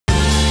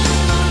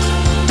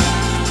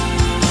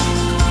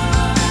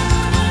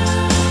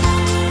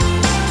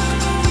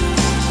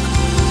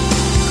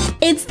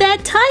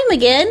time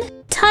again.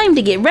 Time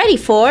to get ready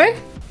for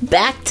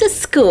back to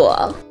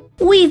school.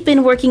 We've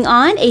been working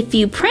on a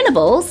few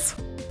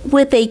printables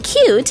with a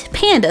cute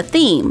panda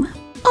theme.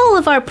 All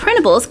of our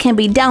printables can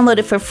be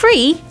downloaded for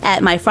free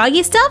at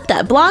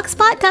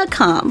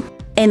myfroggystuff.blogspot.com.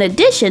 In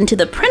addition to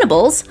the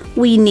printables,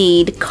 we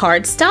need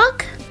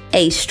cardstock,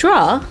 a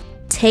straw,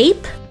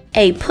 tape,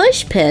 a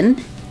push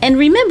pin, and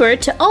remember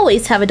to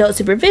always have adult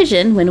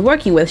supervision when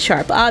working with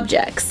sharp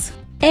objects.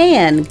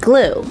 And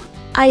glue.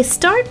 I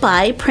start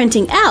by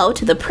printing out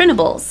the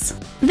printables.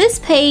 This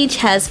page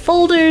has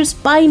folders,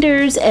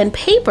 binders, and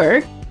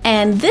paper,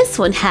 and this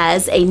one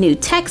has a new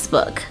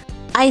textbook.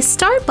 I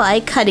start by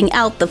cutting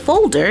out the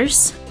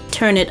folders,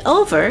 turn it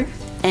over,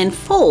 and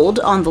fold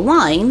on the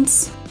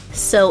lines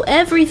so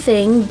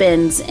everything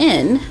bends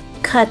in.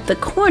 Cut the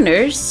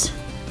corners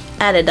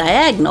at a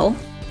diagonal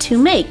to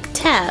make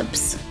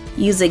tabs.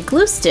 Use a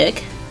glue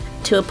stick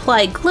to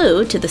apply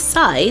glue to the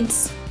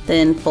sides,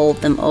 then fold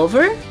them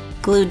over.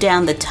 Glue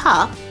down the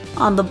top.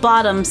 On the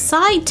bottom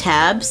side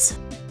tabs,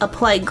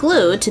 apply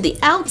glue to the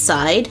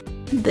outside,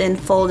 then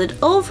fold it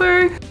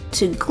over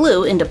to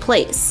glue into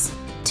place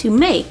to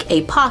make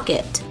a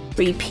pocket.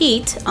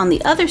 Repeat on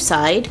the other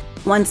side.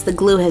 Once the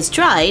glue has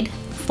dried,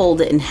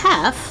 fold it in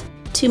half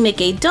to make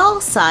a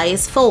doll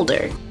size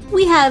folder.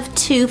 We have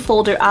two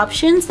folder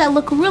options that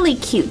look really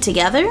cute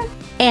together,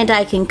 and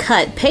I can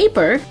cut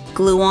paper,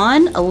 glue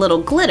on a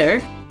little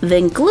glitter,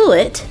 then glue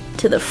it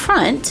to the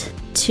front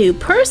to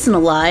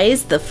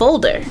personalize the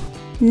folder.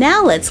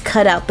 Now let's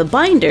cut out the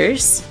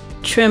binders,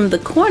 trim the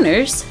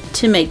corners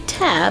to make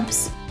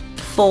tabs,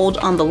 fold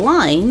on the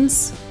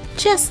lines.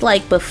 Just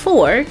like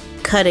before,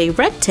 cut a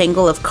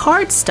rectangle of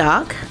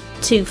cardstock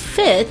to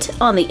fit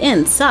on the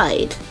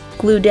inside.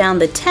 Glue down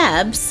the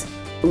tabs,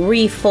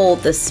 refold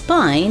the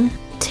spine,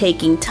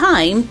 taking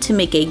time to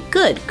make a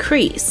good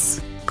crease.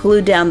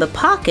 Glue down the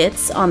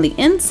pockets on the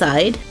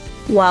inside.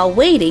 While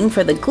waiting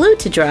for the glue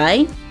to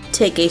dry,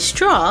 take a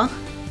straw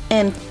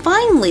and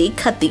finally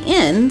cut the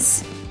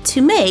ends to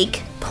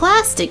make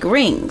plastic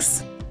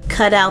rings.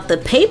 Cut out the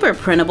paper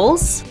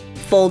printables,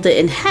 fold it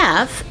in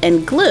half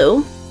and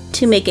glue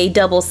to make a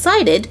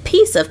double-sided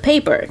piece of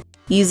paper.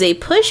 Use a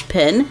push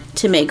pin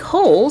to make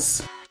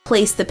holes.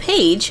 Place the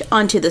page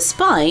onto the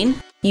spine.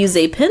 Use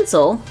a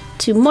pencil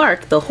to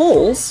mark the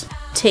holes.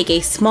 Take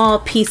a small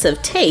piece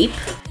of tape.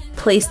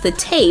 Place the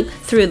tape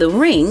through the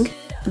ring,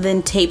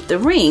 then tape the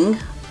ring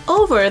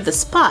over the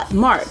spot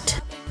marked.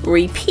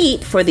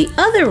 Repeat for the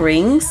other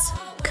rings.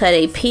 Cut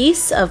a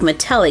piece of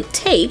metallic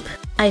tape.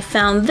 I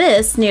found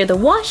this near the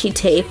washi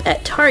tape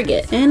at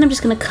Target, and I'm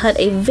just going to cut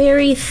a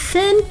very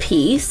thin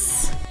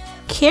piece.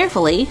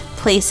 Carefully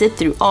place it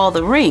through all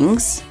the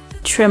rings.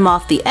 Trim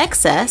off the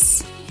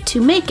excess to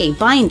make a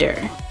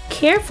binder.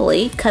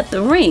 Carefully cut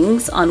the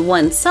rings on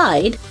one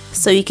side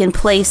so you can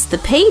place the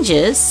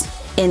pages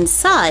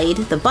inside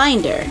the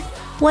binder.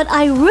 What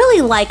I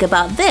really like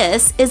about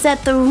this is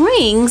that the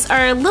rings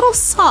are a little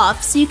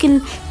soft, so you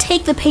can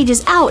take the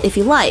pages out if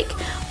you like.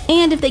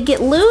 And if they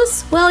get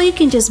loose, well, you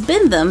can just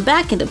bend them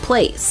back into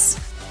place.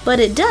 But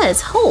it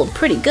does hold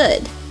pretty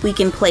good. We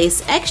can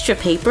place extra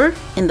paper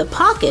in the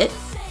pocket,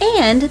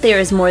 and there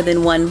is more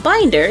than one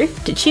binder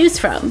to choose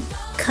from.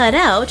 Cut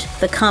out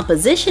the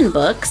composition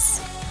books.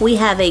 We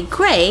have a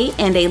gray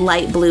and a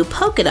light blue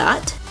polka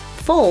dot.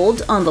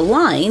 Fold on the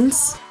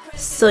lines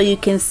so you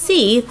can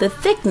see the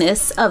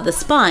thickness of the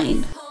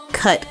spine.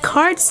 Cut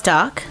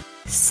cardstock,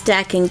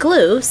 stack and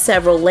glue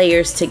several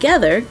layers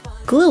together,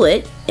 glue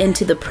it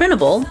into the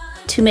printable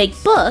to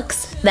make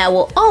books that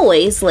will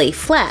always lay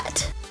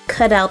flat.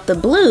 Cut out the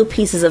blue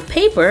pieces of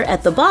paper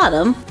at the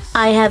bottom.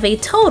 I have a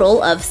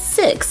total of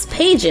 6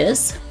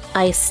 pages.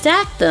 I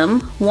stack them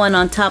one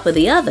on top of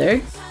the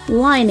other,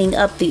 lining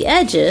up the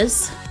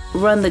edges.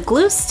 Run the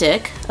glue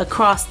stick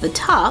across the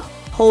top,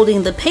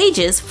 holding the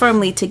pages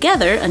firmly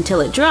together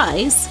until it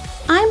dries.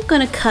 I'm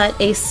going to cut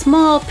a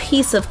small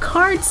piece of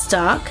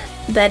cardstock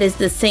that is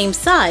the same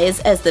size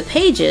as the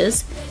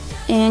pages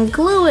and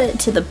glue it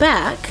to the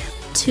back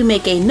to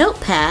make a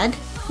notepad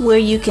where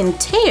you can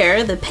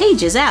tear the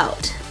pages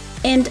out.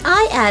 And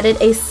I added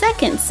a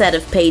second set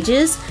of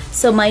pages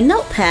so my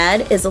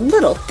notepad is a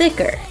little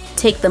thicker.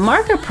 Take the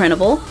marker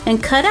printable and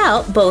cut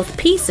out both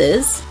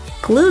pieces.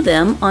 Glue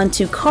them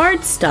onto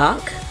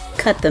cardstock,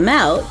 cut them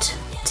out.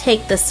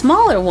 Take the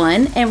smaller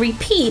one and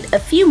repeat a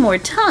few more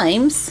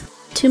times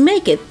to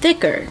make it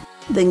thicker.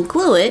 Then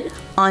glue it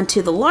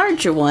onto the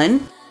larger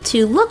one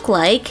to look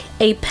like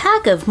a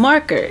pack of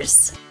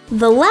markers.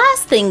 The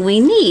last thing we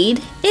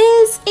need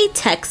is a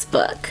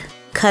textbook.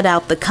 Cut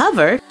out the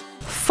cover,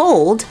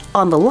 fold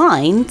on the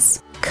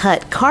lines,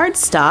 cut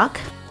cardstock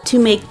to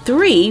make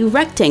 3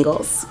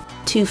 rectangles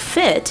to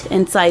fit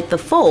inside the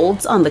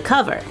folds on the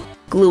cover,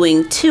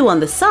 gluing 2 on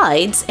the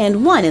sides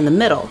and 1 in the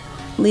middle,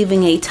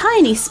 leaving a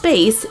tiny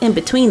space in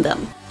between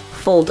them.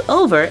 Fold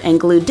over and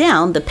glue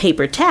down the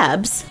paper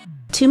tabs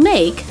to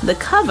make the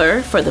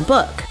cover for the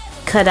book.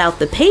 Cut out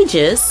the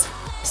pages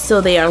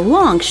so they are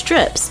long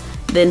strips,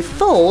 then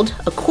fold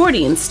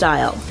accordion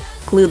style.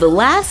 Glue the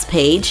last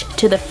page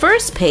to the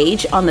first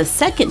page on the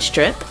second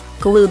strip,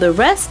 Glue the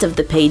rest of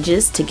the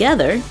pages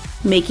together,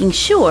 making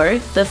sure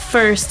the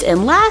first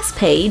and last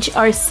page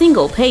are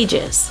single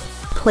pages.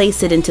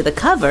 Place it into the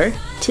cover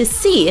to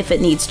see if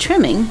it needs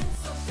trimming.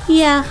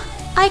 Yeah,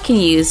 I can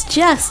use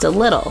just a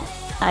little.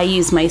 I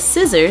use my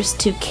scissors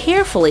to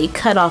carefully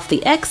cut off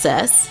the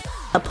excess.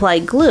 Apply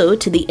glue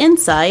to the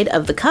inside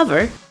of the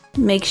cover.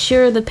 Make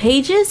sure the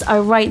pages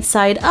are right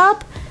side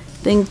up,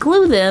 then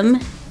glue them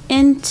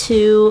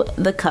into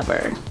the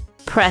cover.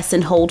 Press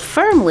and hold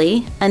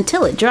firmly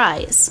until it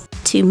dries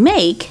to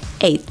make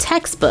a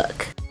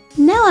textbook.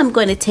 Now I'm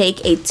going to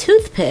take a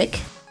toothpick,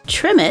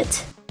 trim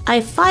it.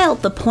 I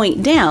filed the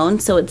point down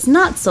so it's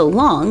not so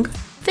long.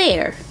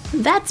 There,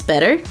 that's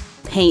better.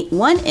 Paint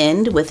one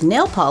end with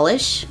nail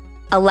polish.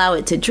 Allow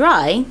it to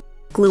dry.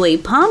 Glue a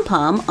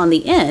pom-pom on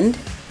the end.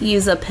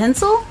 Use a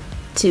pencil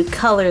to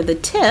color the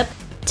tip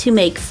to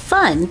make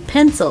fun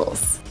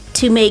pencils.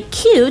 To make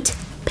cute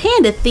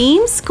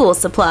panda-themed school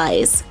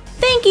supplies.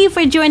 Thank you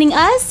for joining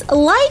us.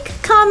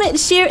 Like, comment,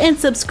 share, and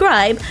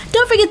subscribe.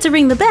 Don't forget to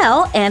ring the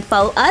bell and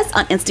follow us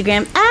on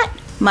Instagram at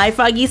My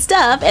Froggy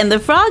Stuff and the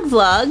Frog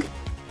Vlog.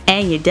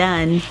 And you're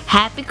done.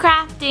 Happy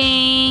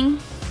crafting!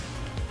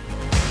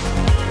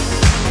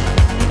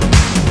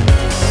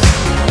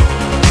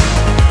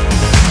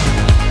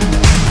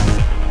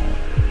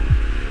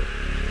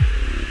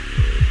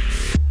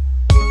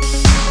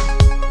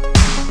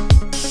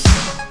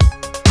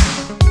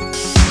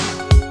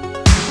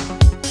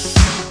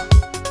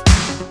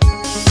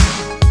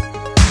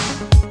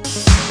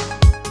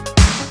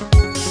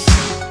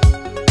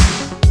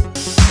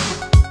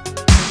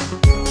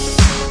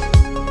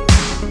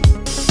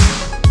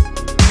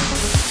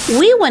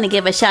 We want to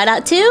give a shout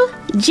out to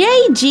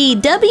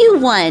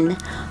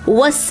JGW1.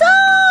 What's up?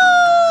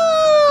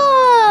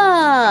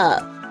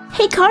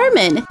 Hey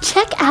Carmen,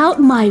 check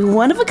out my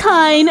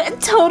one-of-a-kind,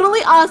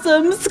 totally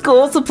awesome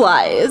school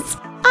supplies.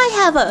 I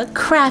have a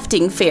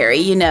crafting fairy,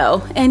 you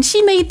know, and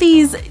she made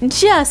these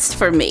just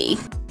for me.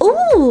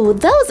 Ooh,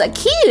 those are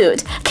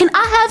cute. Can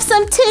I have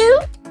some too?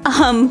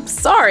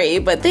 Sorry,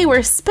 but they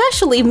were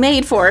specially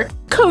made for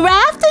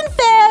Crafting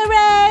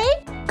Fairy.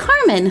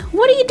 Carmen,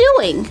 what are you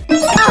doing?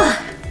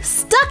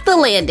 Stuck the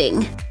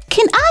landing.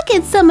 Can I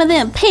get some of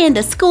them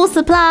panda school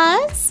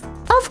supplies?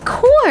 Of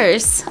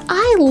course,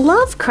 I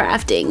love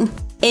crafting.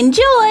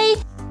 Enjoy!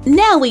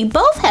 Now we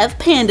both have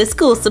panda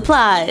school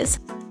supplies.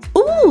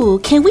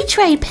 Ooh, can we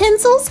trade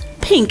pencils?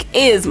 Pink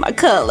is my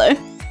color.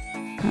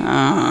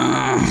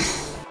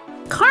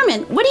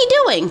 Carmen, what are you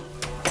doing?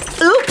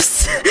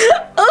 Oops!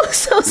 Oh,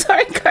 so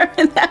sorry,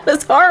 Carmen, that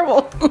was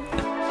horrible.